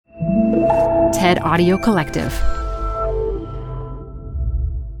TED Audio Collective.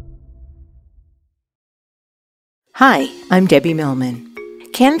 Hi, I'm Debbie Millman.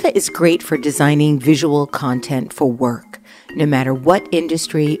 Canva is great for designing visual content for work, no matter what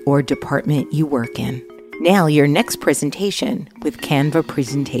industry or department you work in. Nail your next presentation with Canva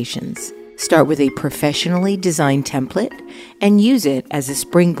Presentations. Start with a professionally designed template and use it as a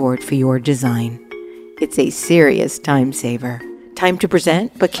springboard for your design. It's a serious time saver. Time to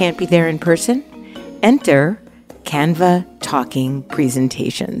present but can't be there in person? Enter Canva Talking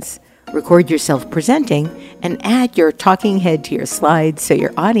Presentations. Record yourself presenting and add your talking head to your slides so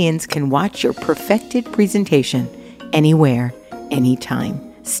your audience can watch your perfected presentation anywhere,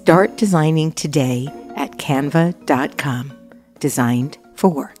 anytime. Start designing today at canva.com. Designed for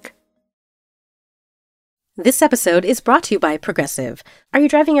work. This episode is brought to you by Progressive. Are you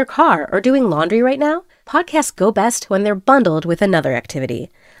driving your car or doing laundry right now? Podcasts go best when they're bundled with another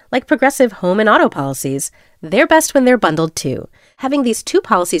activity. Like Progressive home and auto policies, they're best when they're bundled too. Having these two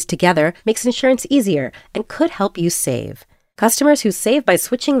policies together makes insurance easier and could help you save. Customers who save by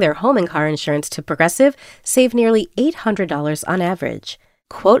switching their home and car insurance to Progressive save nearly $800 on average.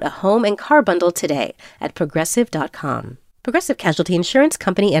 Quote a home and car bundle today at Progressive.com. Progressive Casualty Insurance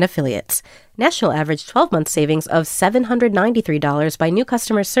Company and Affiliates. National average 12-month savings of $793 by new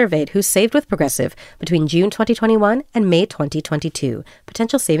customers surveyed who saved with Progressive between June 2021 and May 2022.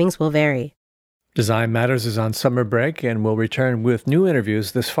 Potential savings will vary. Design Matters is on summer break and will return with new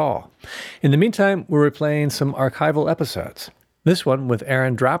interviews this fall. In the meantime, we're replaying some archival episodes. This one with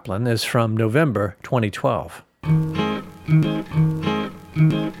Aaron Draplin is from November 2012.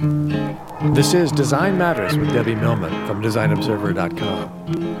 This is Design Matters with Debbie Millman from DesignObserver.com.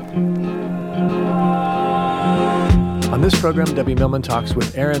 On this program, Debbie Millman talks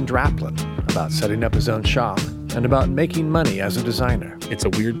with Aaron Draplin about setting up his own shop and about making money as a designer. It's a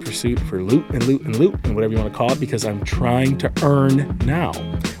weird pursuit for loot and loot and loot and whatever you want to call it, because I'm trying to earn now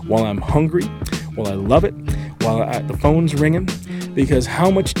while I'm hungry, while I love it, while the phone's ringing, because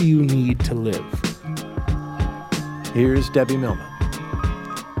how much do you need to live? Here's Debbie Millman.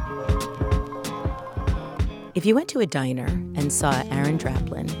 If you went to a diner and saw Aaron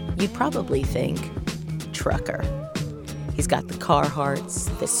Draplin, you'd probably think, trucker. He's got the Carhartts,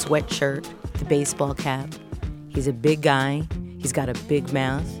 the sweatshirt, the baseball cap. He's a big guy, he's got a big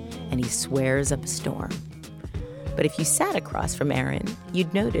mouth, and he swears up a storm. But if you sat across from Aaron,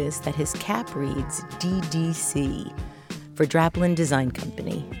 you'd notice that his cap reads DDC, for Draplin Design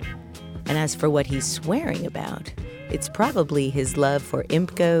Company. And as for what he's swearing about, it's probably his love for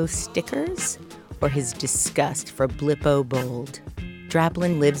Impco stickers or his disgust for Blippo Bold.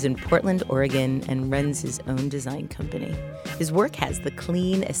 Draplin lives in Portland, Oregon, and runs his own design company. His work has the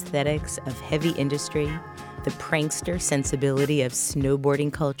clean aesthetics of heavy industry, the prankster sensibility of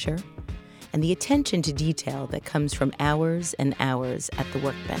snowboarding culture, and the attention to detail that comes from hours and hours at the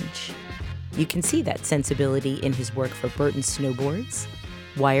workbench. You can see that sensibility in his work for Burton Snowboards,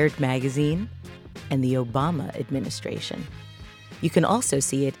 Wired Magazine, and the Obama administration. You can also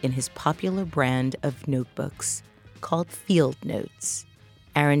see it in his popular brand of notebooks called Field Notes.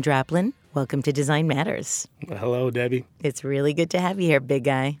 Aaron Draplin, welcome to Design Matters. Well, hello, Debbie. It's really good to have you here, big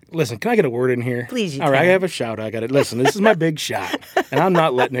guy. Listen, can I get a word in here? Please, you All right, can. I have a shout. I got it. Listen, this is my big shot, and I'm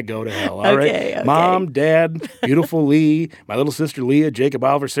not letting it go to hell, all right? Okay. Mom, Dad, beautiful Lee, my little sister Leah, Jacob,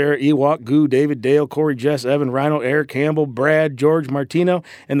 Oliver, Sarah, Ewok, Goo, David, Dale, Corey, Jess, Evan, Rhino, Eric, Campbell, Brad, George, Martino,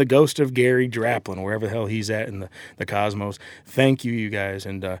 and the ghost of Gary Draplin, wherever the hell he's at in the cosmos. Thank you, you guys.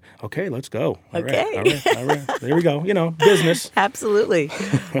 And, okay, let's go. All right. There we go. You know, business. Absolutely.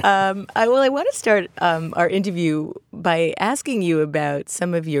 I want to start our interview by asking you about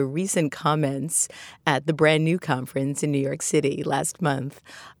some of your recent comments at the Brand New Conference in New York City last month.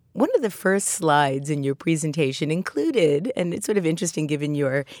 One of the first slides in your presentation included, and it's sort of interesting given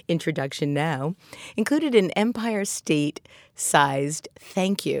your introduction now, included an Empire State-sized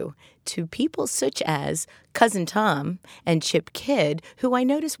thank you to people such as Cousin Tom and Chip Kidd, who I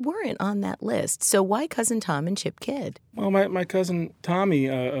noticed weren't on that list. So why Cousin Tom and Chip Kidd? Well, my cousin Tommy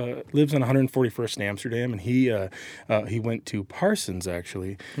lives on 141st in Amsterdam, and he went to Parsons,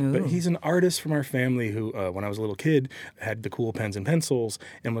 actually. Ooh. But he's an artist from our family who, when I was a little kid, had the cool pens and pencils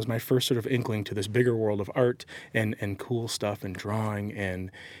and was my first sort of inkling to this bigger world of art and cool stuff and drawing.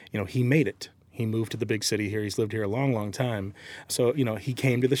 And, you know, he made it. He moved to the big city here. He's lived here a long, long time. So, you know, he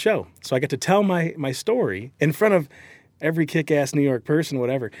came to the show. So I got to tell my story in front of every kick-ass New York person,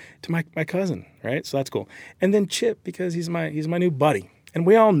 whatever, to my cousin, right? So that's cool. And then Chip, because he's my new buddy. And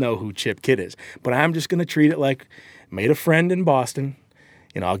we all know who Chip Kidd is. But I'm just going to treat it like made a friend in Boston.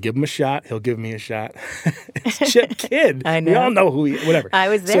 I'll give him a shot. He'll give me a shot. It's Chip Kidd. I know. We all know who he, whatever. I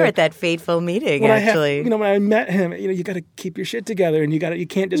was there at that fateful meeting, actually. When I met him, you got to keep your shit together, and you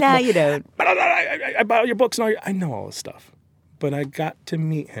can't just. No, you don't. I bought your books and I know all this stuff. But I got to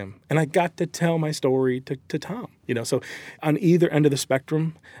meet him, and I got to tell my story to Tom. So on either end of the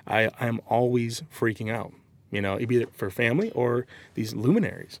spectrum, I am always freaking out. Either for family or these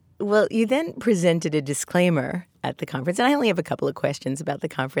luminaries. Well, you then presented a disclaimer at the conference, and I only have a couple of questions about the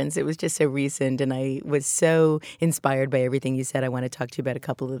conference. It was just so recent, and I was so inspired by everything you said. I want to talk to you about a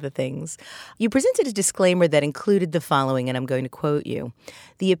couple of the things. You presented a disclaimer that included the following, and I'm going to quote you.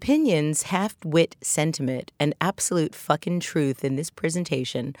 The opinions, half-wit sentiment, and absolute fucking truth in this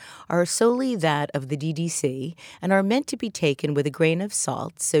presentation are solely that of the DDC and are meant to be taken with a grain of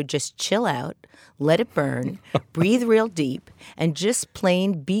salt, so just chill out, let it burn, breathe real deep, and just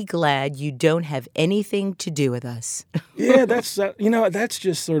plain be glad you don't have anything to do with us. Yeah, that's that's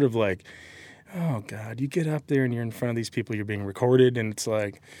just sort of like, oh God, you get up there and you're in front of these people, you're being recorded, and it's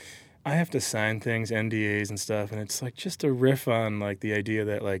like, I have to sign things, NDAs and stuff, and it's like just a riff on like the idea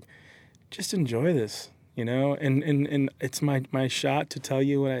that like, just enjoy this, and it's my shot to tell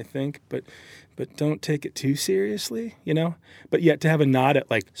you what I think, but don't take it too seriously, But yet to have a nod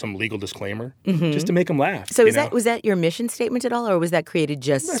at like some legal disclaimer, just to make them laugh. So was that your mission statement at all, or was that created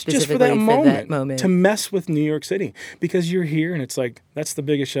specifically just for that moment? To mess with New York City, because you're here and it's like, that's the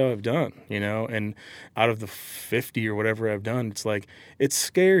biggest show I've done, and out of the 50 or whatever I've done, it's like, it's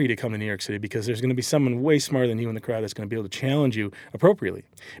scary to come to New York City because there's going to be someone way smarter than you in the crowd that's going to be able to challenge you appropriately,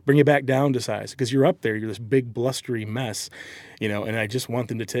 bring you back down to size, because you're up there, you're this big blustery mess, and I just want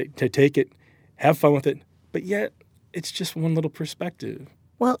them to take it, have fun with it, but yet it's just one little perspective.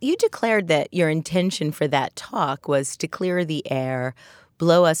 Well, you declared that your intention for that talk was to clear the air,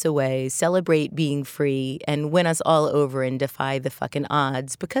 blow us away, celebrate being free, and win us all over and defy the fucking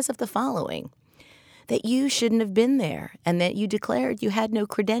odds because of the following. That you shouldn't have been there, and that you declared you had no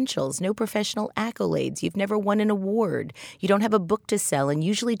credentials, no professional accolades, you've never won an award, you don't have a book to sell, and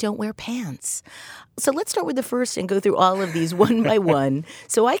usually don't wear pants. So let's start with the first and go through all of these one by one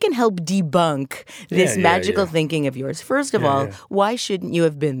so I can help debunk this magical thinking of yours. First of all, why shouldn't you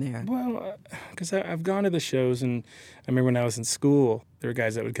have been there? Well, because I've gone to the shows, and I remember when I was in school, there were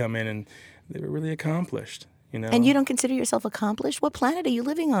guys that would come in, and they were really accomplished. And you don't consider yourself accomplished? What planet are you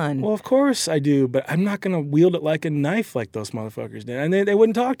living on? Well, of course I do, but I'm not going to wield it like a knife like those motherfuckers did. And they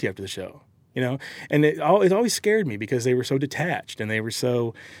wouldn't talk to you after the show, And it always scared me because they were so detached and they were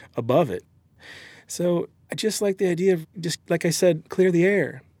so above it. So I just like the idea of, just like I said, clear the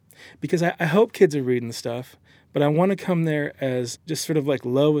air. Because I hope kids are reading the stuff, but I want to come there as just sort of like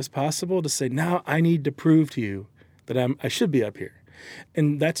low as possible to say, now I need to prove to you that I should be up here.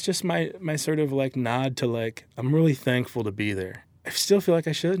 And that's just my sort of like nod to like, I'm really thankful to be there. I still feel like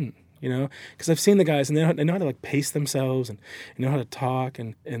I shouldn't, because I've seen the guys and they know how to like pace themselves and know how to talk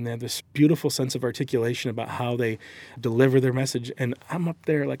and they have this beautiful sense of articulation about how they deliver their message. And I'm up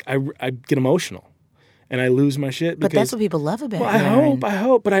there like I get emotional and I lose my shit. But that's what people love about it. Well, I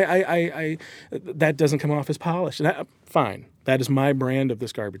hope, but I that doesn't come off as polished. And fine. That is my brand of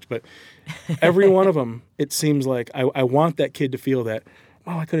this garbage. But every one of them, it seems like I want that kid to feel that,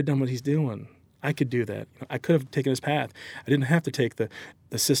 wow, I could have done what he's doing. I could do that. I could have taken his path. I didn't have to take the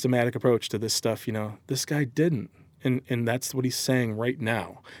systematic approach to this stuff. This guy didn't. And that's what he's saying right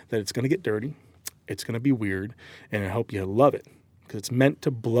now, that it's going to get dirty. It's going to be weird. And I hope you love it because it's meant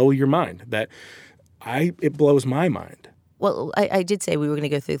to blow your mind. It blows my mind. Well, I did say we were going to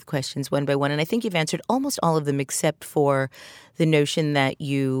go through the questions one by one, and I think you've answered almost all of them except for the notion that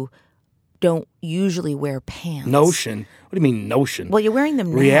you don't usually wear pants. Notion? What do you mean notion? Well, you're wearing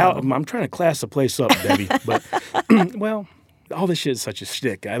them now. I'm trying to class the place up, Debbie. But, well, all this shit is such a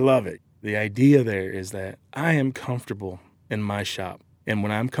shtick. I love it. The idea there is that I am comfortable in my shop. And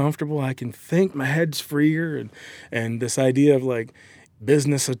when I'm comfortable, I can think, my head's freer, and this idea of like,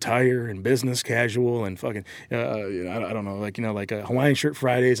 business attire and business casual and fucking, I don't know, like Hawaiian shirt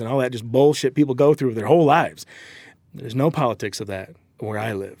Fridays and all that just bullshit people go through their whole lives. There's no politics of that where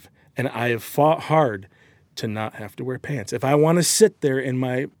I live. And I have fought hard to not have to wear pants. If I want to sit there in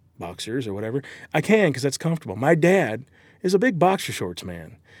my boxers or whatever, I can because that's comfortable. My dad is a big boxer shorts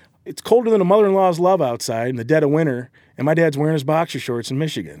man. It's colder than a mother-in-law's love outside in the dead of winter, and my dad's wearing his boxer shorts in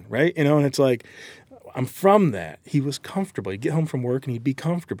Michigan, right? And it's like, I'm from that. He was comfortable. He'd get home from work and he'd be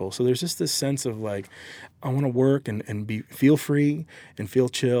comfortable. So there's just this sense of like, I want to work and feel free and feel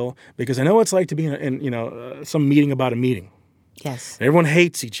chill because I know what it's like to be in some meeting about a meeting. Yes. And everyone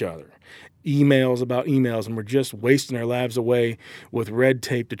hates each other. emails about emails, and we're just wasting our lives away with red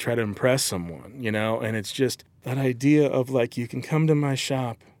tape to try to impress someone, you know? And it's just that idea of like, you can come to my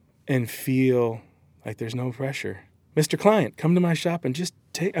shop and feel like there's no pressure. Mr. Client, come to my shop and just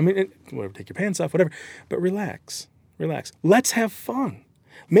take your pants off, whatever, but relax. Let's have fun.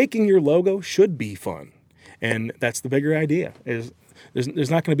 Making your logo should be fun. And that's the bigger idea, is there's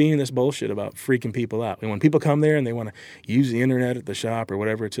not going to be any of this bullshit about freaking people out. And when people come there and they want to use the internet at the shop or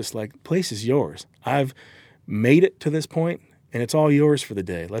whatever, it's just like, the place is yours. I've made it to this point, and it's all yours for the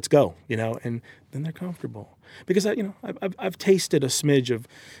day. Let's go, you know, and then they're comfortable. Because, I've tasted a smidge of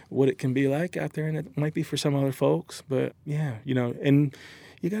what it can be like out there, and it might be for some other folks. But, yeah, you know, and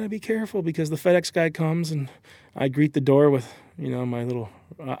you got to be careful because the FedEx guy comes and I greet the door with, you know, my little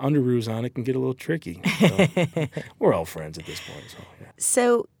underoos on. It can get a little tricky. So we're all friends at this point. So, yeah.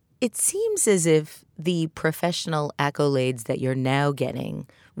 So it seems as if the professional accolades that you're now getting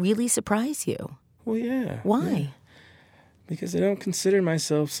really surprise you. Well, yeah. Why? Yeah. Because I don't consider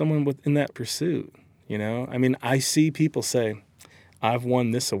myself someone in that pursuit, you know? I mean, I see people say, I've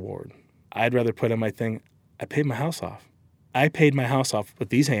won this award. I'd rather put on my thing, I paid my house off. I paid my house off with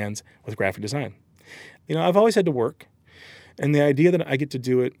these hands with graphic design. You know, I've always had to work. And the idea that I get to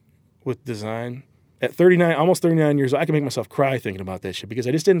do it with design at 39, almost 39 years old, I can make myself cry thinking about that shit because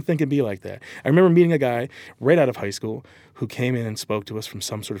I just didn't think it'd be like that. I remember meeting a guy right out of high school who came in and spoke to us from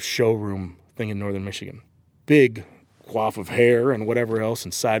some sort of showroom thing in northern Michigan. Big coif of hair and whatever else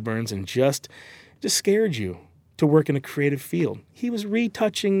and sideburns, and just scared you to work in a creative field. He was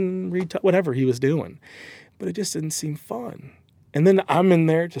retouching whatever he was doing, but it just didn't seem fun. And then I'm in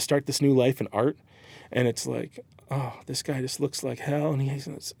there to start this new life in art, and it's like, oh, this guy just looks like hell, and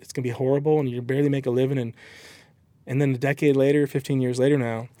it's going to be horrible, and you barely make a living. And then a decade later, 15 years later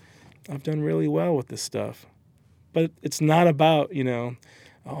now, I've done really well with this stuff. But it's not about, you know,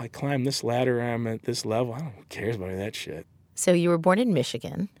 oh, I climbed this ladder, I'm at this level. I don't know who cares about any of that shit. So you were born in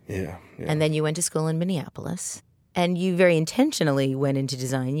Michigan. Yeah. And then you went to school in Minneapolis. And you very intentionally went into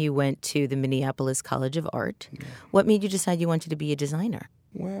design. You went to the Minneapolis College of Art. Yeah. What made you decide you wanted to be a designer?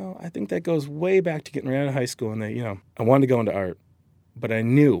 Well, I think that goes way back to getting right out of high school. And I wanted to go into art. But I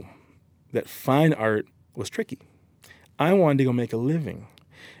knew that fine art was tricky. I wanted to go make a living.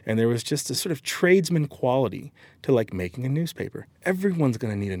 And there was just a sort of tradesman quality to like making a newspaper. Everyone's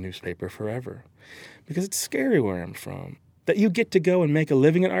going to need a newspaper forever because it's scary where I'm from. That you get to go and make a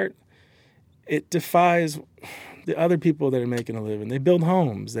living in art, it defies the other people that are making a living. They build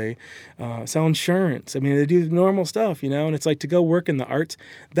homes, they sell insurance. I mean, they do normal stuff, you know, and it's like to go work in the arts,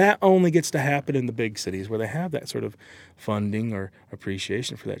 that only gets to happen in the big cities where they have that sort of funding or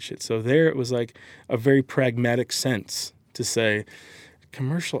appreciation for that shit. So there it was like a very pragmatic sense to say,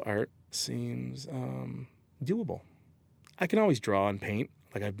 commercial art seems doable. I can always draw and paint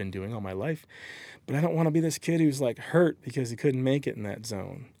like I've been doing all my life, but I don't want to be this kid who's like hurt because he couldn't make it in that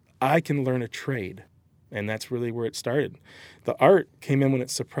zone. I can learn a trade, and that's really where it started. The art came in when it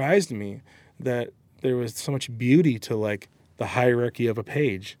surprised me that there was so much beauty to like the hierarchy of a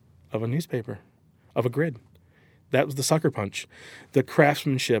page, of a newspaper, of a grid. That was the sucker punch. The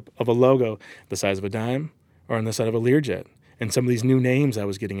craftsmanship of a logo the size of a dime or on the side of a Learjet. And some of these new names I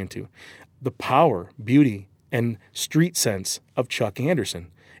was getting into. The power, beauty, and street sense of Chuck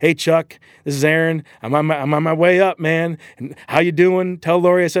Anderson. Hey, Chuck, this is Aaron. I'm on my way up, man. And how you doing? Tell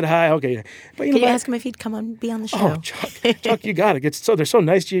Lori I said hi. Okay. But, Can you ask him if he'd come on, be on the show? Oh, Chuck, you got it. They're so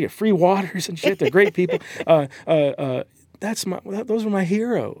nice to you. You get free waters and shit. They're great people. Those were my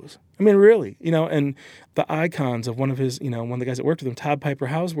heroes. I mean, really, you know, and the icons of one of the guys that worked with him, Todd Piper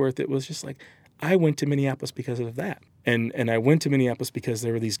Houseworth, it was just like, I went to Minneapolis because of that. And I went to Minneapolis because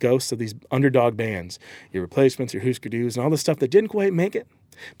there were these ghosts of these underdog bands, your Replacements, your Husker Do's, and all this stuff that didn't quite make it,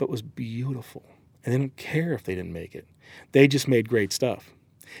 but was beautiful. And they didn't care if they didn't make it. They just made great stuff.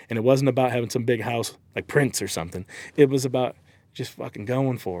 And it wasn't about having some big house like Prince or something. It was about just fucking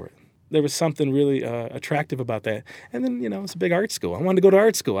going for it. There was something really attractive about that. And then, you know, it's a big art school. I wanted to go to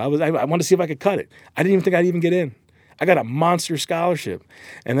art school. I wanted to see if I could cut it. I didn't even think I'd even get in. I got a monster scholarship.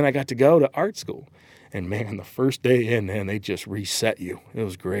 And then I got to go to art school. And man, the first day in, man, they just reset you. It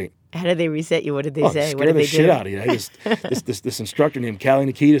was great. How did they reset you? What did they say? What did they do? Shit out of you. This instructor named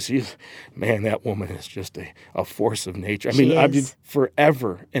Callie Nikitas, man, that woman is just a force of nature. I mean, I've been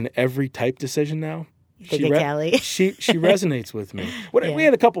forever in every type decision now. She resonates with me. We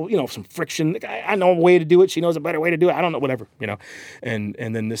had a couple, you know, some friction. I know a way to do it. She knows a better way to do it. I don't know, whatever, you know. And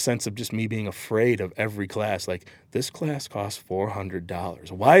then this sense of just me being afraid of every class. Like, this class costs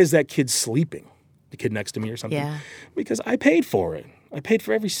 $400. Why is that kid sleeping? The kid next to me or something? Yeah. Because I paid for it. I paid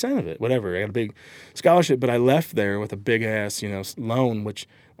for every cent of it, whatever. I got a big scholarship, but I left there with a big-ass, loan, which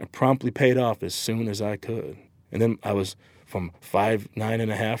I promptly paid off as soon as I could. And then I was from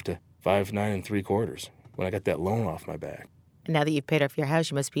 5'9.5" to 5'9 3/4" when I got that loan off my back. And now that you've paid off your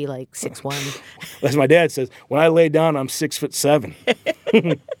house, you must be like 6'1". As my dad says, when I lay down, I'm 6'7".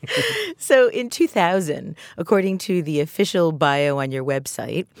 So in 2000, according to the official bio on your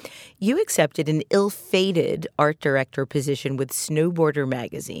website, you accepted an ill-fated art director position with Snowboarder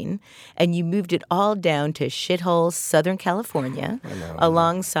magazine, and you moved it all down to shithole Southern California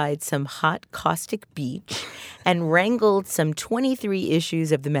alongside some hot caustic beach and wrangled some 23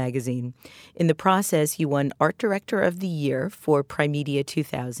 issues of the magazine. In the process, you won Art Director of the Year for Primedia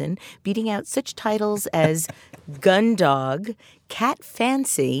 2000, beating out such titles as Gundog, Cat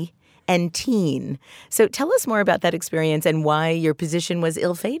Fancy, and Teen. So tell us more about that experience and why your position was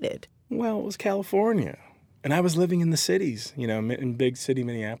ill-fated. Well, it was California. And I was living in the cities, in big city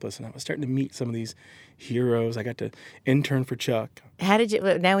Minneapolis, and I was starting to meet some of these heroes. I got to intern for Chuck. How did you?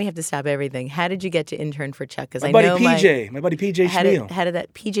 Now we have to stop everything. How did you get to intern for Chuck? Because my buddy PJ Schmiel. How did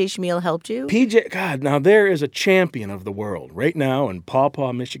that PJ Schmiel helped you? God, now there is a champion of the world right now in Paw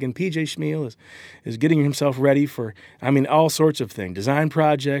Paw, Michigan. PJ Schmiel is getting himself ready for, all sorts of things. Design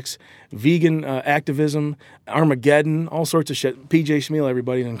projects, vegan activism, Armageddon, all sorts of shit. PJ Schmiel,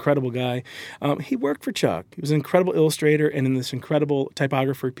 everybody, an incredible guy. He worked for Chuck. He was an incredible illustrator and in this incredible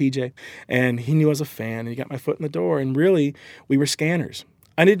typographer, PJ. And he knew I was a fan, and he got my foot in the door. And really, we were scanners.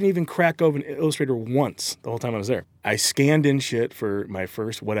 I didn't even crack open Illustrator once the whole time I was there. I scanned in shit for my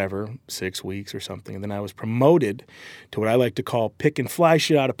first, 6 weeks or something, and then I was promoted to what I like to call pick and fly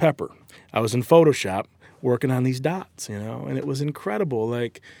shit out of pepper. I was in Photoshop working on these dots, and it was incredible.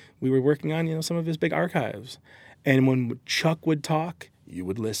 Like, we were working on, some of his big archives. And when Chuck would talk, you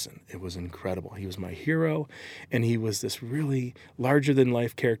would listen. It was incredible. He was my hero, and he was this really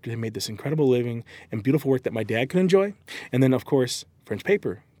larger-than-life character who made this incredible living and beautiful work that my dad could enjoy. And then, of course, French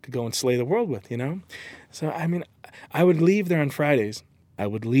paper could go and slay the world with, So, I would leave there on Fridays. I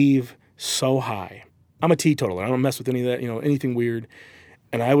would leave so high. I'm a teetotaler. I don't mess with any of that, anything weird.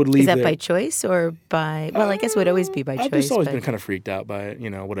 And I would leave. Is that there. By choice or by? Well, I guess it would always be by choice. I've just always been kind of freaked out by it,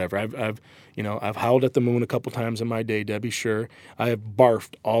 whatever. I've howled at the moon a couple times in my day, Debbie. Sure, I have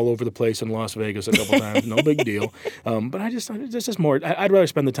barfed all over the place in Las Vegas a couple times. No big deal. But it's just more. I'd rather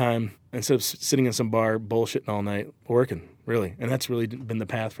spend the time instead of sitting in some bar bullshitting all night working. Really, and that's really been the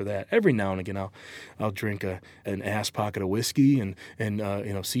path for that. Every now and again, I'll drink an ass pocket of whiskey and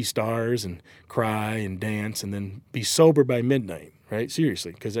see stars and cry and dance and then be sober by midnight. Right?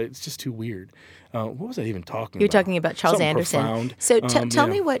 Seriously, because it's just too weird. What was I even talking about? You're talking about Charles Something Anderson. Profound. So tell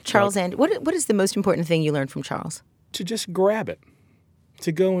me what Charles what is the most important thing you learned from Charles? To just grab it,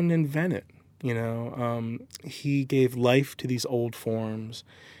 to go and invent it. He gave life to these old forms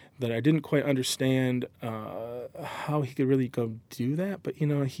that I didn't quite understand how he could really go do that. But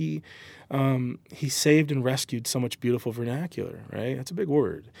he saved and rescued so much beautiful vernacular. Right? That's a big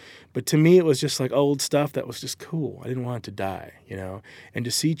word. But to me, it was just like old stuff that was just cool. I didn't want it to die. And to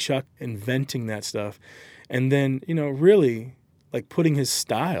see Chuck inventing that stuff, and then really like putting his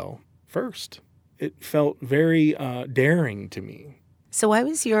style first. It felt very daring to me. So why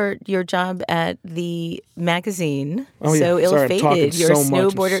was your job at the magazine so ill-fated? You're a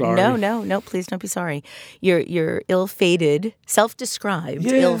snowboarder. Much. No, please don't be sorry. Your ill-fated, self-described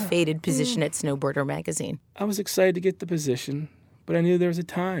ill-fated position at Snowboarder magazine. I was excited to get the position, but I knew there was a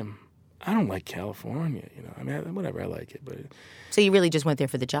time. I don't like California, whatever, I like it. But so you really just went there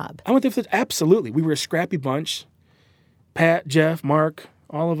for the job? I went there absolutely. We were a scrappy bunch. Pat, Jeff, Mark,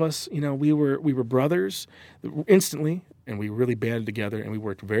 all of us, we were brothers instantly. And we really banded together, and we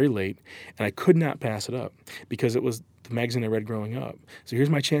worked very late, and I could not pass it up because it was the magazine I read growing up. So here's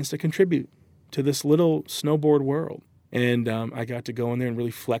my chance to contribute to this little snowboard world. And I got to go in there and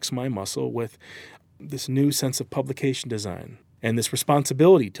really flex my muscle with this new sense of publication design and this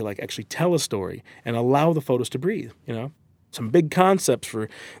responsibility to actually tell a story and allow the photos to breathe, Some big concepts for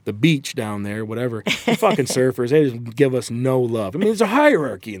the beach down there, whatever. The fucking surfers, they just give us no love. There's a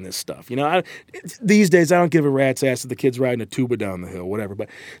hierarchy in this stuff. These days, I don't give a rat's ass if the kid's riding a tuba down the hill, whatever. But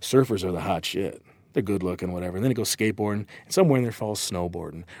surfers are the hot shit. They're good looking, whatever. And then they go skateboarding, and somewhere in there falls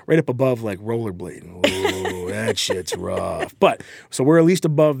snowboarding. Right up above, rollerblading. Ooh, that shit's rough. But, so we're at least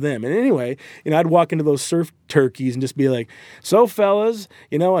above them. And anyway, I'd walk into those surf turkeys and just be like, so fellas,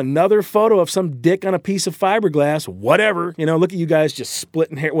 another photo of some dick on a piece of fiberglass, whatever. Look at you guys just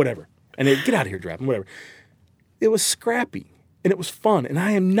splitting hair, whatever. And they'd get out of here, Draplin, whatever. It was scrappy, and it was fun. And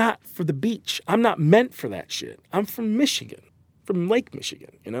I am not for the beach. I'm not meant for that shit. I'm from Michigan. From Lake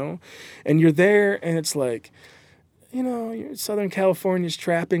Michigan, and you're there, and it's like, Southern California's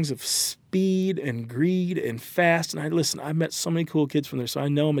trappings of speed and greed and fast. And I met so many cool kids from there, so I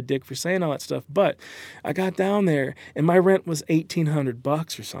know I'm a dick for saying all that stuff. But I got down there, and my rent was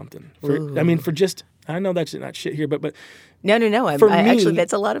 $1,800 or something. I know that's not shit here, but No. Actually,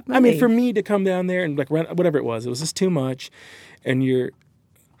 that's a lot of money. For me to come down there and like rent whatever it was just too much. And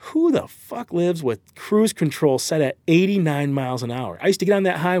who the fuck lives with cruise control set at 89 miles an hour? I used to get on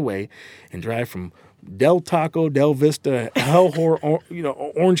that highway and drive from Del Taco, Del Vista, Hellhole,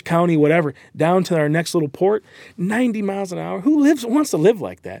 Orange County, whatever, down to our next little port, 90 miles an hour. Who wants to live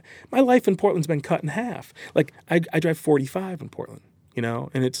like that? My life in Portland's been cut in half. Like, I drive 45 in Portland,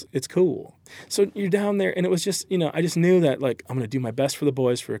 and it's cool. So you're down there, and it was just, I just knew that, like, I'm going to do my best for the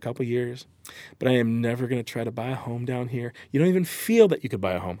boys for a couple years, but I am never going to try to buy a home down here. You don't even feel that you could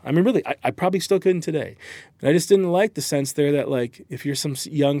buy a home. I mean, really, I probably still couldn't today. And I just didn't like the sense there that, like, if you're some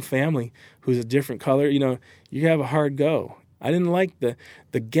young family who's a different color, you have a hard go. I didn't like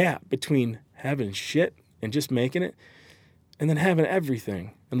the gap between having shit and just making it and then having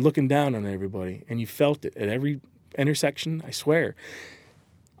everything and looking down on everybody. And you felt it at every intersection, I swear.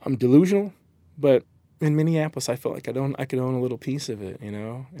 I'm delusional, but in Minneapolis, I felt like I could own a little piece of it,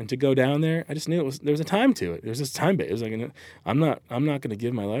 And to go down there, I just knew there was a time to it. There was this time base. It was like, I'm not going to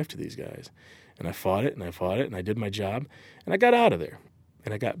give my life to these guys. And I fought it, and I did my job, and I got out of there.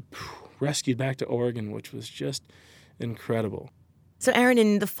 And I got rescued back to Oregon, which was just incredible. So, Aaron,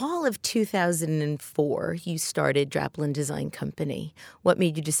 in the fall of 2004, you started Draplin Design Company. What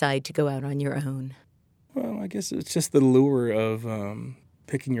made you decide to go out on your own? Well, I guess it's just the lure of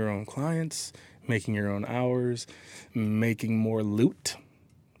picking your own clients, making your own hours, making more loot.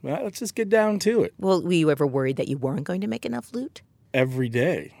 Well, let's just get down to it. Well, were you ever worried that you weren't going to make enough loot? Every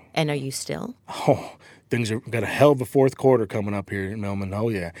day. And are you still? Oh, things are got a hell of a fourth quarter coming up here in Melbourne. Oh,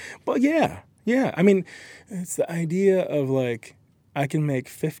 yeah. But yeah. I mean, it's the idea of, like, I can make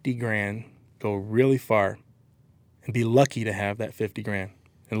 50 grand, go really far, and be lucky to have that 50 grand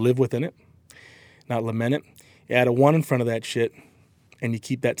and live within it, not lament it. You add a 1 in front of that shit, and you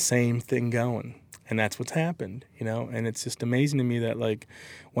keep that same thing going. And that's what's happened, And it's just amazing to me that, like,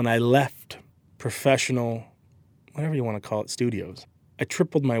 when I left professional, whatever you want to call it, studios, I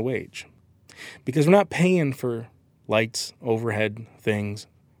tripled my wage. Because we're not paying for lights, overhead things,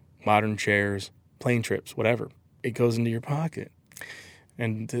 modern chairs, plane trips, whatever. It goes into your pocket.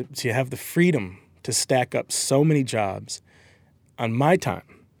 And to have the freedom to stack up so many jobs on my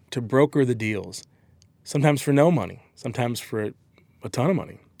time, to broker the deals, sometimes for no money, sometimes for a ton of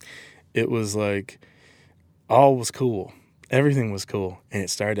money. It was like, all was cool. Everything was cool. And it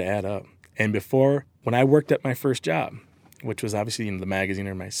started to add up. And when I worked at my first job, which was obviously the magazine,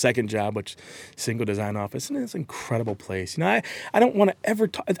 or my second job, which Single Design Office, and it's an incredible place. I don't want to ever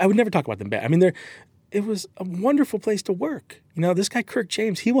talk, I would never talk about them bad. I mean, it was a wonderful place to work. This guy, Kirk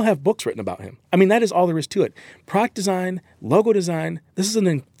James, he will have books written about him. I mean, that is all there is to it. Product design, logo design. This is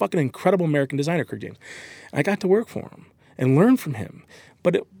a fucking incredible American designer, Kirk James. I got to work for him and learn from him.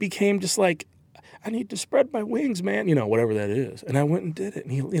 But it became just like, I need to spread my wings, man, whatever that is. And I went and did it,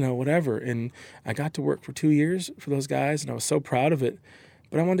 and whatever. And I got to work for 2 years for those guys, and I was so proud of it.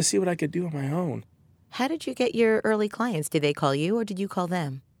 But I wanted to see what I could do on my own. How did you get your early clients? Did they call you, or did you call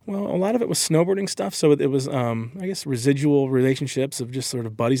them? Well, a lot of it was snowboarding stuff. So it was, I guess, residual relationships of just sort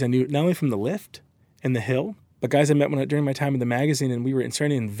of buddies I knew, not only from the lift and the hill, but guys I met during my time in the magazine, and we were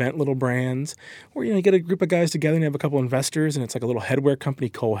starting to invent little brands where, you get a group of guys together and you have a couple investors, and it's like a little headwear company,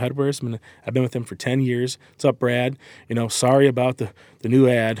 Cole Headwear. I've been with them for 10 years. What's up, Brad? Sorry about the new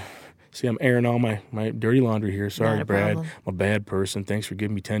ad. See, I'm airing all my dirty laundry here. Sorry, Brad. I'm a bad person. Thanks for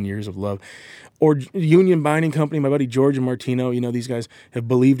giving me 10 years of love. Or Union Binding Company, my buddy George and Martino. These guys have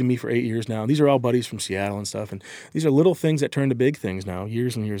believed in me for 8 years now. These are all buddies from Seattle and stuff. And these are little things that turn to big things now,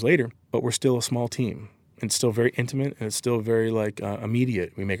 years and years later. But we're still a small team. It's still very intimate, and it's still very,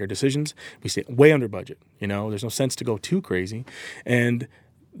 immediate. We make our decisions. We stay way under budget. There's no sense to go too crazy. And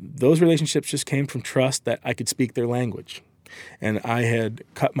those relationships just came from trust that I could speak their language. And I had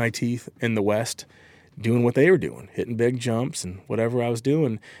cut my teeth in the West doing what they were doing, hitting big jumps and whatever I was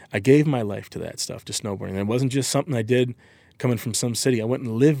doing. I gave my life to that stuff, to snowboarding. And it wasn't just something I did coming from some city. I went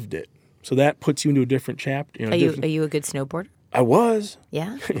and lived it. So that puts you into a different chapter. Are you a good snowboarder? I was.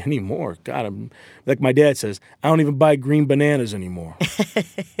 Yeah? Anymore. God, I'm like my dad says, I don't even buy green bananas anymore.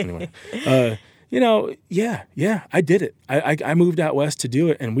 Anyway, yeah, I did it. I moved out west to do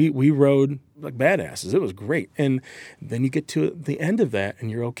it, and we rode like badasses. It was great. And then you get to the end of that,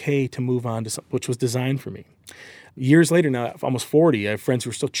 and you're okay to move on to something which was designed for me. Years later now, almost 40, I have friends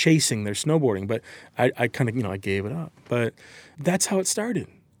who are still chasing their snowboarding, but I kind of, I gave it up. But that's how it started.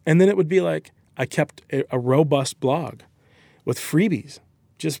 And then it would be like, I kept a robust blog with freebies,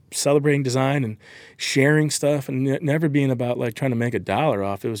 just celebrating design and sharing stuff and never being about like trying to make $1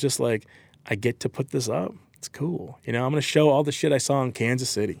 off. It was just like, I get to put this up. It's cool. I'm going to show all the shit I saw in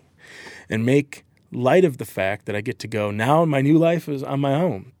Kansas City and make light of the fact that I get to go. Now my new life is on my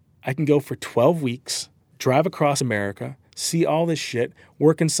own. I can go for 12 weeks, drive across America, see all this shit,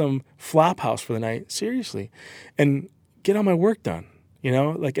 work in some flop house for the night, seriously, and get all my work done,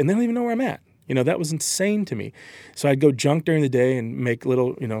 and they don't even know where I'm at. That was insane to me. So I'd go junk during the day and make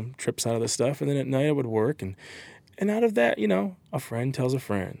little, trips out of this stuff. And then at night I would work. And out of that, a friend tells a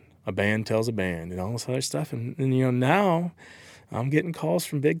friend, a band tells a band, and all this other stuff. And now I'm getting calls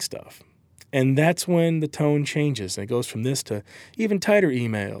from big stuff. And that's when the tone changes. And it goes from this to even tighter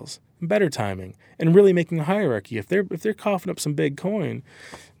emails, better timing, and really making a hierarchy. If they're coughing up some big coin,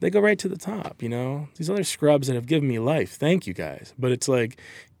 they go right to the top, These other scrubs that have given me life, thank you guys. But it's like,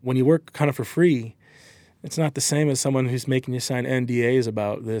 when you work kind of for free, it's not the same as someone who's making you sign NDAs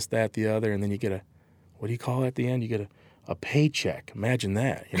about this, that, the other, and then you get what do you call it at the end? You get a paycheck. Imagine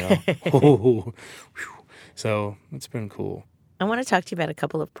that, So it's been cool. I want to talk to you about a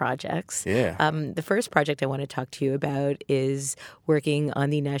couple of projects. Yeah. The first project I want to talk to you about is working on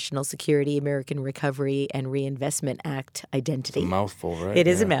the National Security, American Recovery, and Reinvestment Act identity. It's a mouthful, right? It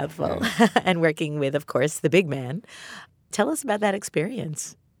is a mouthful. Yeah. And working with, of course, the big man. Tell us about that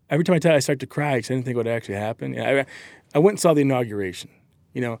experience. Every time I tell you, I start to cry because I didn't think it would actually happen. I went and saw the inauguration.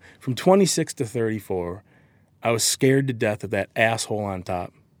 From 26 to 34, I was scared to death of that asshole on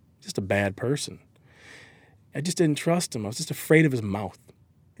top. Just a bad person. I just didn't trust him. I was just afraid of his mouth.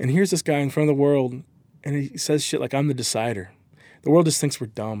 And here's this guy in front of the world, and he says shit like, I'm the decider. The world just thinks we're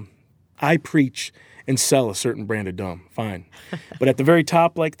dumb. I preach and sell a certain brand of dumb. Fine. But at the very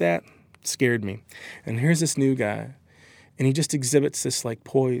top like that, it scared me. And here's this new guy. And he just exhibits this like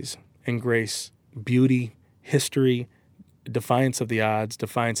poise and grace, beauty, history, defiance of the odds,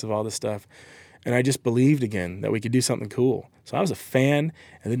 defiance of all this stuff. And I just believed again that we could do something cool. So I was a fan.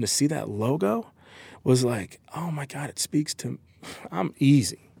 And then to see that logo was like, oh my God, it speaks to, I'm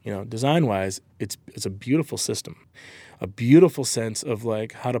easy. Design-wise, it's a beautiful system. A beautiful sense of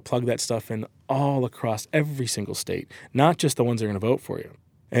like how to plug that stuff in all across every single state, not just the ones that are going to vote for you.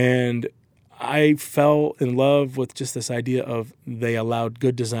 And I fell in love with just this idea of they allowed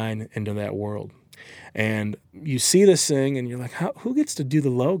good design into that world. And you see this thing and you're like, who gets to do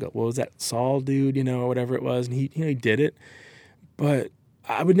the logo? Well, was that Saul dude, or whatever it was? And he did it. But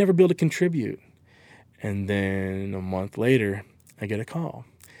I would never be able to contribute. And then a month later, I get a call.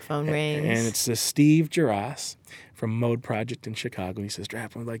 Phone rings. And it's Steve Giras from Mode Project in Chicago. And he says,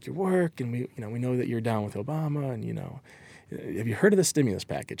 Draplin, we like your work. And we know that you're down with Obama. And, have you heard of the stimulus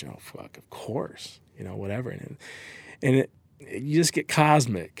package? Oh, fuck, of course, whatever. And you just get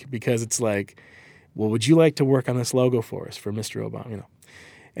cosmic because it's like, well, would you like to work on this logo for us, for Mr. Obama,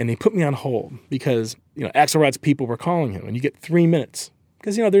 And he put me on hold because, Axelrod's people were calling him, and you get 3 minutes.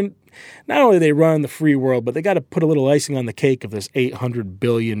 Because, they're not only they run the free world, but they got to put a little icing on the cake of this $800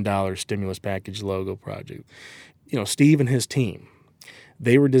 billion stimulus package logo project. Steve and his team,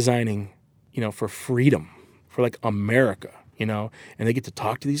 they were designing, for freedom, for like America. And they get to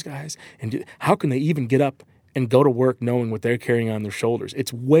talk to these guys. And how can they even get up and go to work knowing what they're carrying on their shoulders?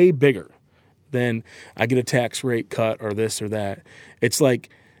 It's way bigger than I get a tax rate cut or this or that. It's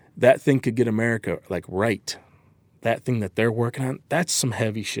like that thing could get America like right. That thing that they're working on, that's some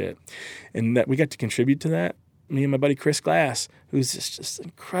heavy shit. And that we got to contribute to that. Me and my buddy Chris Glass, who's just an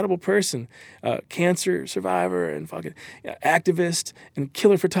incredible person, cancer survivor and fucking activist and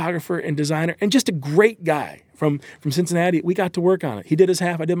killer photographer and designer and just a great guy from Cincinnati. We got to work on it. He did his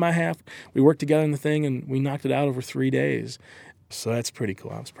half, I did my half. We worked together on the thing and we knocked it out over 3 days. So that's pretty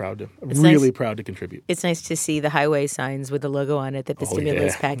cool. I was proud to contribute. It's nice to see the highway signs with the logo on it that the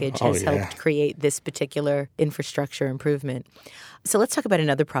stimulus package has helped create this particular infrastructure improvement. So let's talk about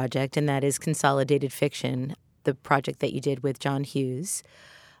another project, and that is Consolidated Fiction, the project that you did with John Hughes.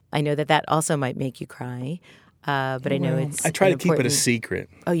 I know that also might make you cry, but I know it's I try to keep it a secret.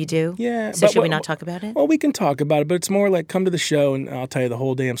 Oh, you do? Yeah. So should we not talk about it? Well, we can talk about it, but it's more like come to the show and I'll tell you the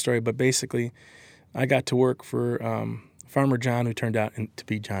whole damn story. But basically, I got to work for Farmer John, who turned out to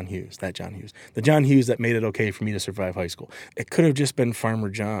be John Hughes, the John Hughes that made it okay for me to survive high school. It could have just been Farmer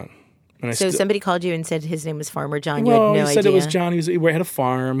John. So somebody called you and said his name was Farmer John. You had no idea? He said it was John. He had a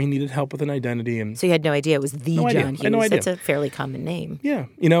farm. He needed help with an identity. And so you had no idea it was the John Hughes? I had no idea. That's a fairly common name. Yeah.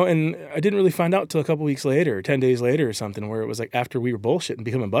 And I didn't really find out till a couple weeks later, 10 days later or something, where it was like after we were bullshitting,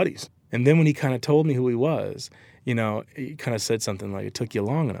 becoming buddies. And then when he kind of told me who he was, he kind of said something like, it took you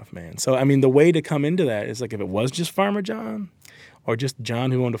long enough, man. So, I mean, the way to come into that is like, if it was just Farmer John or just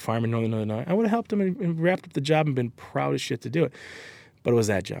John who owned a farm in northern Illinois, I would have helped him and wrapped up the job and been proud as shit to do it. But it was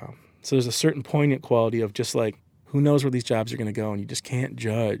that job. So there's a certain poignant quality of just like, who knows where these jobs are going to go, and you just can't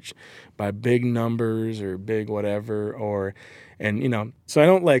judge by big numbers or big whatever, so I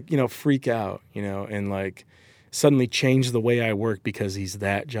don't like, freak out, and like suddenly change the way I work because he's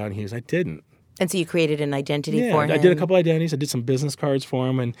that John Hughes. I didn't. And so you created an identity for him? I did a couple identities. I did some business cards for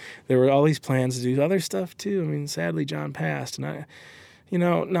him, and there were all these plans to do other stuff too. I mean, sadly, John passed, and I,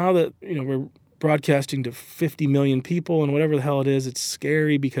 now that, we're broadcasting to 50 million people and whatever the hell it is, it's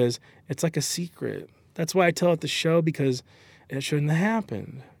scary because it's like a secret. That's why I tell it the show, because it shouldn't have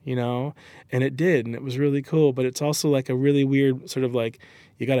happened, and it did, and it was really cool. But it's also like a really weird sort of like,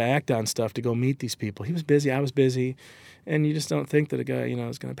 you got to act on stuff to go meet these people. He was busy, I was busy, and you just don't think that a guy,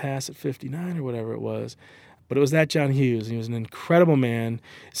 is going to pass at 59 or whatever it was. But it was that John Hughes. He was an incredible man,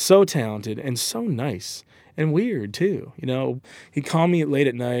 so talented and so nice. And weird, too. He'd call me late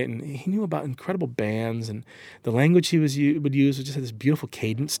at night, and he knew about incredible bands, and the language he would use just had this beautiful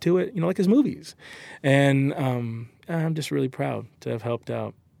cadence to it, like his movies. And I'm just really proud to have helped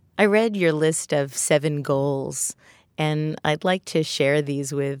out. I read your list of 7 goals, and I'd like to share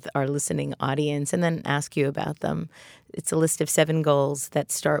these with our listening audience and then ask you about them. It's a list of 7 goals that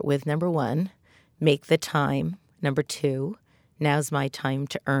start with number 1, make the time. Number 2, now's my time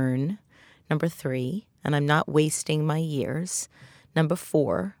to earn. Number 3, and I'm not wasting my years. Number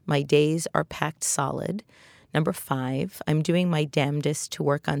 4, my days are packed solid. Number 5, I'm doing my damnedest to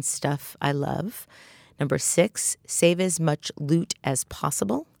work on stuff I love. Number 6, save as much loot as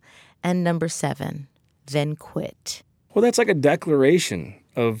possible. And number 7, then quit. Well, that's like a declaration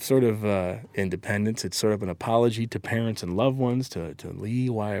of sort of independence. It's sort of an apology to parents and loved ones, to Lee,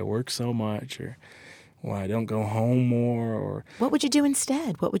 why I work so much, or why I don't go home more, or... What would you do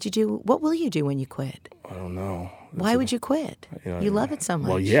instead? What will you do when you quit? I don't know. Why would you quit? You love it so much.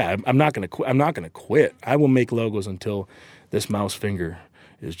 Well, yeah, I'm not going to quit. I'm not going to quit. I will make logos until this mouse finger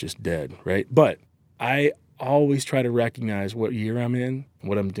is just dead, right? But I always try to recognize what year I'm in,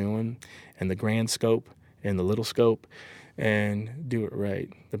 what I'm doing, and the grand scope and the little scope, and do it right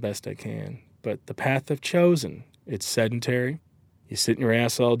the best I can. But the path I've chosen, it's sedentary. You sit in your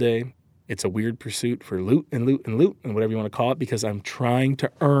ass all day. It's a weird pursuit for loot and loot and loot and whatever you want to call it, because I'm trying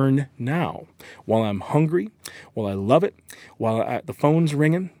to earn now while I'm hungry, while I love it, while the phone's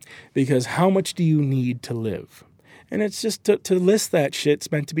ringing, because how much do you need to live? And it's just to list that shit.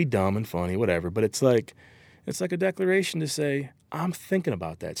 It's meant to be dumb and funny, whatever, but it's like a declaration to say, I'm thinking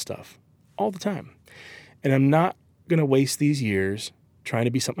about that stuff all the time. And I'm not going to waste these years trying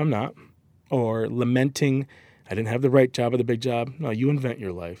to be something I'm not, or lamenting I didn't have the right job or the big job. No, you invent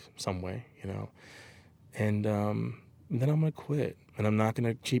your life some way, And then I'm going to quit. And I'm not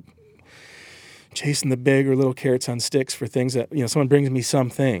going to keep chasing the big or little carrots on sticks for things that, someone brings me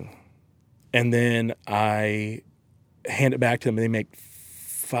something. And then I hand it back to them and they make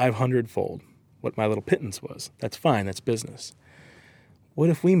 500-fold what my little pittance was. That's fine. That's business. What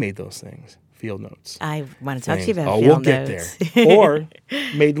if we made those things? Field notes. I want to talk to you about field field notes. We'll get there. Or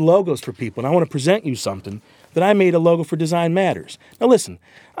made logos for people. And I want to present you something that I made a logo for Design Matters. Now listen,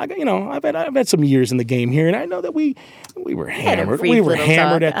 I've had some years in the game here, and I know that we were hammered. We were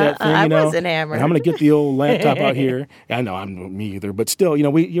hammered at that thing. I wasn't hammered. And I'm going to get the old laptop out here. I know I'm me either, but still,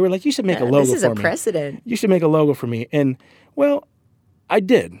 you were like, you should make a logo for me. This is a precedent. You should make a logo for me, and well, I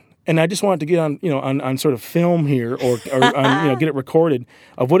did. And I just wanted to get on sort of film here, or on, get it recorded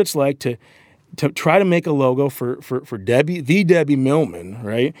of what it's like to try to make a logo for Debbie Millman,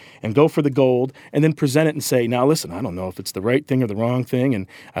 right? And go for the gold, and then present it and say, now listen, I don't know if it's the right thing or the wrong thing, and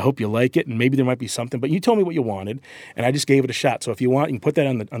I hope you like it, and maybe there might be something, but you told me what you wanted, and I just gave it a shot. So if you want, you can put that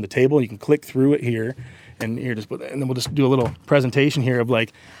on the table, and you can click through it here, and here, just put that, and then we'll just do a little presentation here of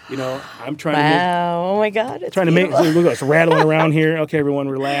like, I'm trying to make... Oh my God, it's trying beautiful. to make... Look at us rattling around here. Okay, everyone,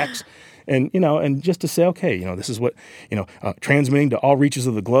 relax. And, and just to say, okay, this is what, transmitting to all reaches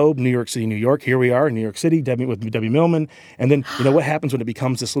of the globe, New York City, New York, here we are in New York City, with Debbie Millman. And then, what happens when it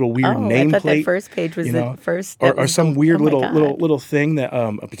becomes this little weird nameplate? I thought that first page was the first. Or some weird little thing that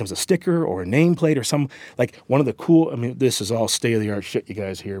becomes a sticker or a nameplate or some, like one of the cool, this is all state-of-the-art shit, you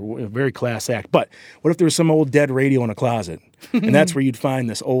guys here, very class act. But what if there was some old dead radio in a closet? And that's where you'd find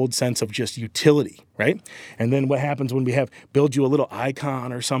this old sense of just utility, right? And then what happens when we build you a little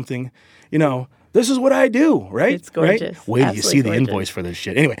icon or something, This is what I do, right? It's gorgeous. Right? Wait till you see the Absolutely invoice for this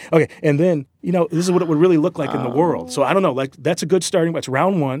shit. Anyway, okay. And then, this is what it would really look like in the world. So I don't know, like that's a good starting. It's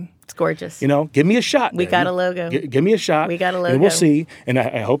round one. It's gorgeous. Give me a shot. We got a logo. Give me a shot. We got a logo. And we'll see. And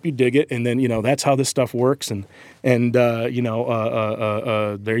I hope you dig it. And then, that's how this stuff works. And there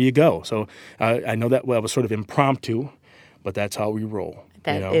you go. So I know that was sort of impromptu, but that's how we roll.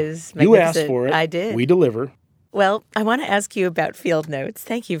 That is magnificent. You asked for it. I did. We deliver. Well, I want to ask you about field notes.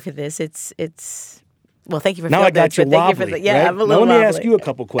 Thank you for this. Well, thank you for now field I got notes. you Thank wobbly, you for yeah, right? I'm a little Now let me wobbly. ask you a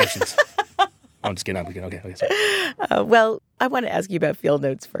couple questions. I'm just kidding. Okay. Sorry. Well, I want to ask you about field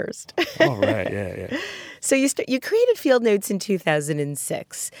notes first. All right. Yeah. So you created Field Notes in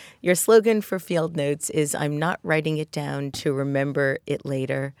 2006. Your slogan for Field Notes is, "I'm not writing it down to remember it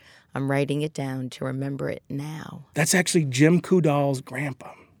later. I'm writing it down to remember it now." That's actually Jim Kudal's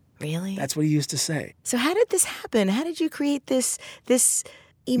grandpa. Really? That's what he used to say. So how did this happen? How did you create this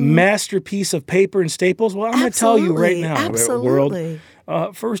masterpiece of paper and staples? Well, I'm going to tell you right now, absolutely.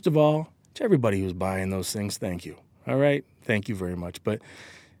 world. First of all, to everybody who's buying those things, thank you. All right? Thank you very much. But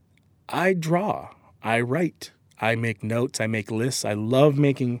I draw. I write. I make notes. I make lists. I love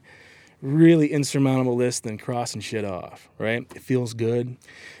making really insurmountable lists and crossing shit off, right? It feels good.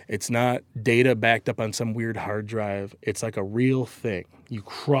 It's not data backed up on some weird hard drive. It's like a real thing. You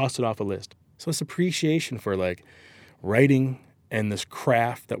cross it off a list. So it's appreciation for like writing and this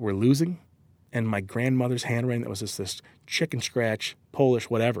craft that we're losing, and my grandmother's handwriting that was just this chicken scratch, Polish,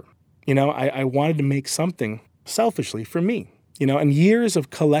 whatever. I wanted to make something selfishly for me, and years of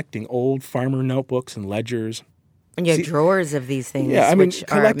collecting old farmer notebooks and ledgers. And you have drawers of these things, yeah, I mean, which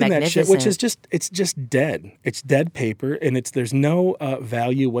collecting are that magnificent. shit, which is it's just dead. It's dead paper, and there's no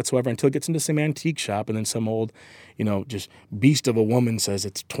value whatsoever until it gets into some antique shop, and then some old, just beast of a woman says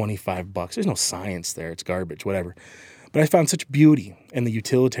it's $25. There's no science there. It's garbage, whatever. But I found such beauty in the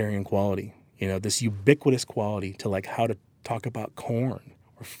utilitarian quality, this ubiquitous quality to like how to talk about corn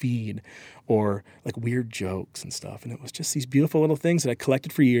or feed or like weird jokes and stuff. And it was just these beautiful little things that I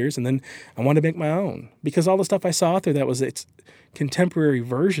collected for years. And then I wanted to make my own because all the stuff I saw out there that was its contemporary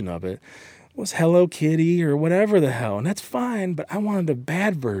version of it was Hello Kitty or whatever the hell. And that's fine, but I wanted a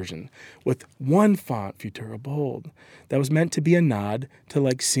bad version with one font, Futura Bold, that was meant to be a nod to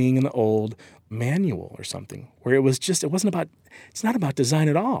like seeing an old manual or something where it's not about design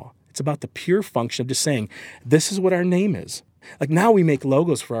at all. It's about the pure function of just saying, this is what our name is. Like now we make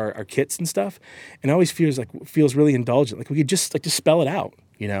logos for our kits and stuff, and it always feels really indulgent. Like we could just spell it out,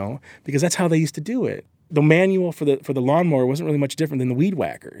 because that's how they used to do it. The manual for the lawnmower wasn't really much different than the weed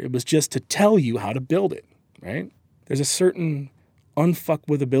whacker. It was just to tell you how to build it, right? There's a certain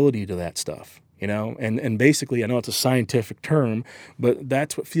unfuckwithability to that stuff, and basically I know it's a scientific term, but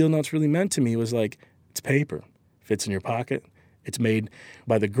that's what Field Notes really meant to me was like, it's paper, fits in your pocket. It's made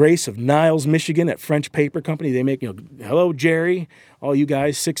by the grace of Niles, Michigan at French Paper Company. They make, hello, Jerry, all you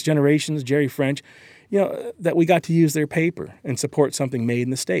guys, 6 generations, Jerry French, that we got to use their paper and support something made in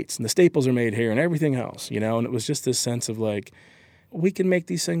the States. And the staples are made here and everything else, and it was just this sense of like, we can make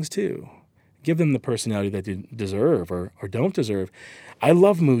these things too. Give them the personality that they deserve or don't deserve. I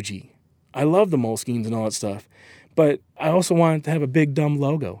love Muji. I love the Moleskines and all that stuff. But I also wanted to have a big, dumb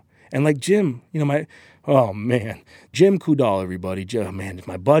logo. And like Jim, oh, man. Jim Kudal, everybody. Man,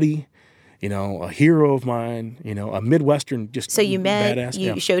 my buddy, a hero of mine, a Midwestern just So you met, badass.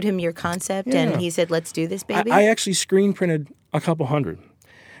 you showed him your concept, and he said, let's do this, baby? I actually screen printed a couple hundred.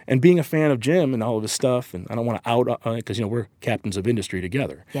 And being a fan of Jim and all of his stuff, and I don't want to out on it because, we're captains of industry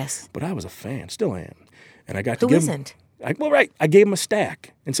together. Yes. But I was a fan, still am. And I got Who to give isn't? I gave him a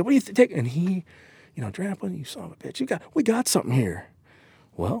stack and said, what do you think? And he, Draplin, you son of a bitch, we got something here.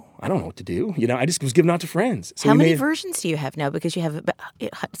 Well, I don't know what to do. I just was giving out to friends. So How many versions do you have now? Because you have,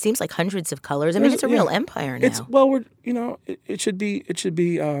 it seems like hundreds of colors. I mean, it's a real empire now. It should be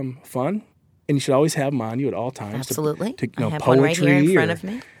fun, and you should always have them on you at all times. Absolutely. To I have poetry one right here in front of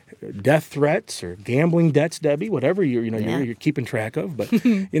me. Death threats or gambling debts, Debbie, whatever you're keeping track of. But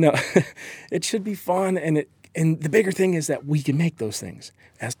it should be fun, and the bigger thing is that we can make those things.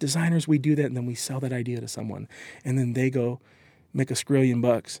 As designers, we do that, and then we sell that idea to someone, and then they go make $1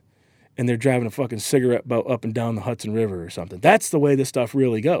 skrillion, and they're driving a fucking cigarette boat up and down the Hudson River or something. That's the way this stuff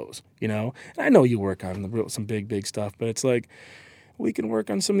really goes, And I know you work on some big stuff, but it's like we can work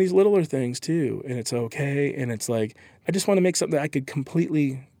on some of these littler things too, and it's okay. And it's like I just want to make something that I could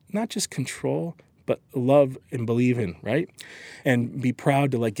completely not just control, but love and believe in, right? And be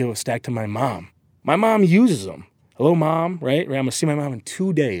proud to like give a stack to my mom. My mom uses them. hello, Mom, right? I'm going to see my mom in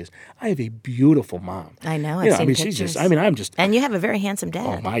 2 days. I have a beautiful mom. I know. I've seen she's pictures. just, I'm just. And you have a very handsome dad.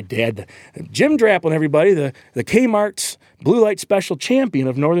 Oh, my dad, Jim Draplin, everybody, the Kmart's Blue Light Special champion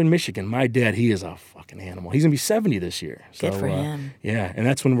of Northern Michigan. My dad, he is a fucking animal. He's going to be 70 this year. Good for him. Yeah, and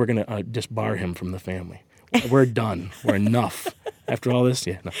that's when we're going to disbar him from the family. We're done. We're enough. After all this,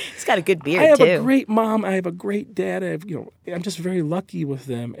 yeah. No. He's got a good beard, I have too. a great mom. I have a great dad. I'm just very lucky with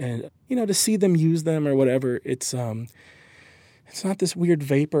them. And, to see them use them or whatever, it's not this weird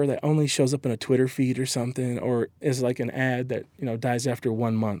vapor that only shows up in a Twitter feed or something, or is like an ad that, dies after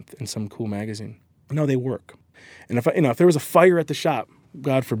 1 month in some cool magazine. No, they work. And if there was a fire at the shop,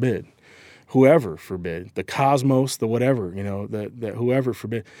 God forbid, whoever forbid, the cosmos, the whatever, the whoever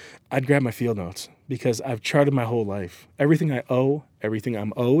forbid, I'd grab my field notes because I've charted my whole life. Everything I owe, everything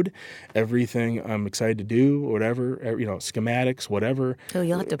I'm owed, everything I'm excited to do, whatever, schematics, whatever. Oh,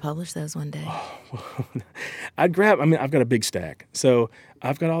 you'll have to publish those one day. I've got a big stack. So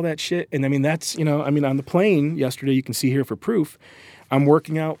I've got all that shit. And that's, on the plane yesterday, you can see here for proof, I'm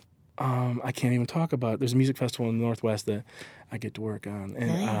working out. I can't even talk about it. There's a music festival in the Northwest that I get to work on, and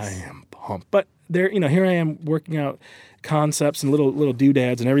nice. I am pumped. But there, here I am working out concepts and little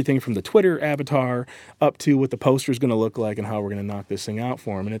doodads and everything from the Twitter avatar up to what the poster's going to look like and how we're going to knock this thing out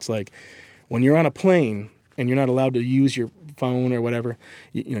for them. And it's like when you're on a plane and you're not allowed to use your phone or whatever,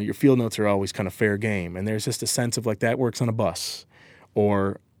 your field notes are always kind of fair game. And there's just a sense of like that works on a bus,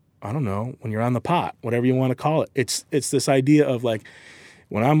 or I don't know, when you're on the pot, whatever you want to call it. It's this idea of like,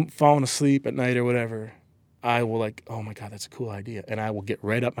 when I'm falling asleep at night or whatever, I will like, oh my God, that's a cool idea. And I will get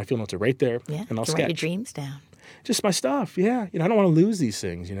right up. My field notes are right there. Yeah, and I'll to sketch. Write your dreams down. Just my stuff, yeah. I don't want to lose these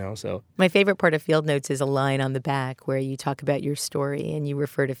things, so. My favorite part of field notes is a line on the back where you talk about your story and you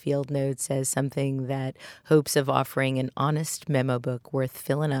refer to field notes as something that hopes of offering an honest memo book worth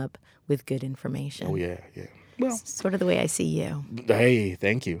filling up with good information. Oh, yeah. Well. It's sort of the way I see you. Hey,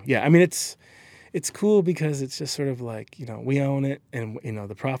 thank you. Yeah, it's cool because it's just sort of like, we own it and,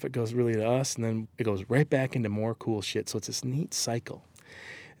 the profit goes really to us and then it goes right back into more cool shit. So it's this neat cycle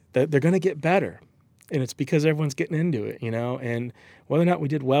that they're going to get better. And it's because everyone's getting into it, and whether or not we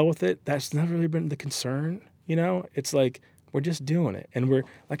did well with it, that's never really been the concern, It's like we're just doing it. And we're,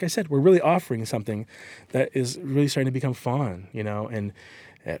 like I said, we're really offering something that is really starting to become fun, and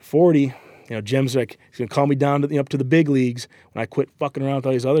at 40, Jim's like, he's going to call me down to up to the big leagues when I quit fucking around with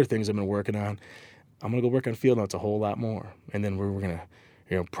all these other things I've been working on. I'm going to go work on field notes a whole lot more. And then we're going to,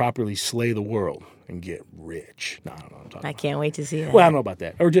 properly slay the world and get rich. No, I don't know what I'm talking about. I can't wait to see that. Well, I don't know about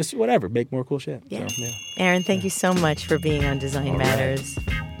that. Or just whatever, make more cool shit. Yeah. So, yeah. Aaron, thank you so much for being on Design Matters.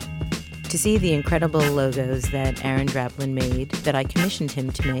 To see the incredible logos that Aaron Draplin made that I commissioned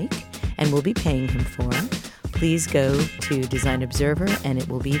him to make and will be paying him for, please go to Design Observer and it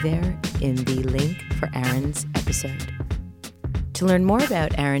will be there in the link for Aaron's episode. To learn more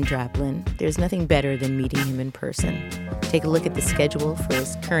about Aaron Draplin, there's nothing better than meeting him in person. Take a look at the schedule for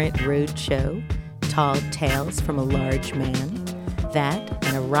his current road show, Tall Tales from a Large Man. That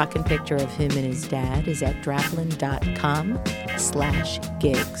and a rockin' picture of him and his dad is at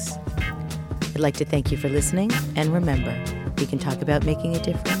draplin.com/gigs. I'd like to thank you for listening, and remember, we can talk about making a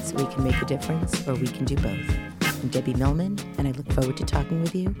difference, we can make a difference, or we can do both. I'm Debbie Millman, and I look forward to talking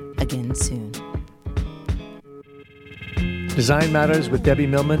with you again soon. Design Matters with Debbie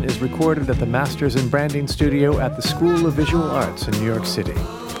Millman is recorded at the Masters in Branding Studio at the School of Visual Arts in New York City.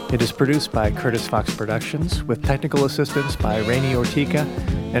 It is produced by Curtis Fox Productions with technical assistance by Rainey Ortica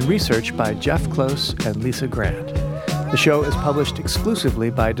and research by Jeff Close and Lisa Grant. The show is published exclusively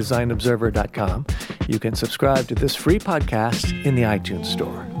by DesignObserver.com. You can subscribe to this free podcast in the iTunes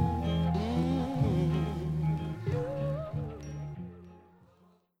Store.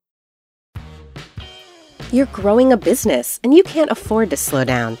 You're growing a business, and you can't afford to slow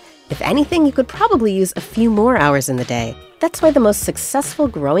down. If anything, you could probably use a few more hours in the day. That's why the most successful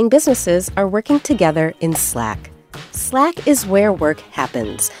growing businesses are working together in Slack. Slack is where work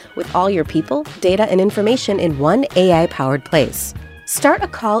happens, with all your people, data, and information in one AI-powered place. Start a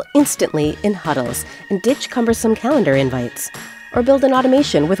call instantly in huddles and ditch cumbersome calendar invites. Or build an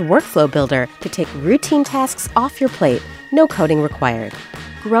automation with Workflow Builder to take routine tasks off your plate, no coding required.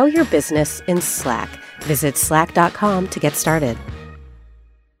 Grow your business in Slack. Visit slack.com to get started.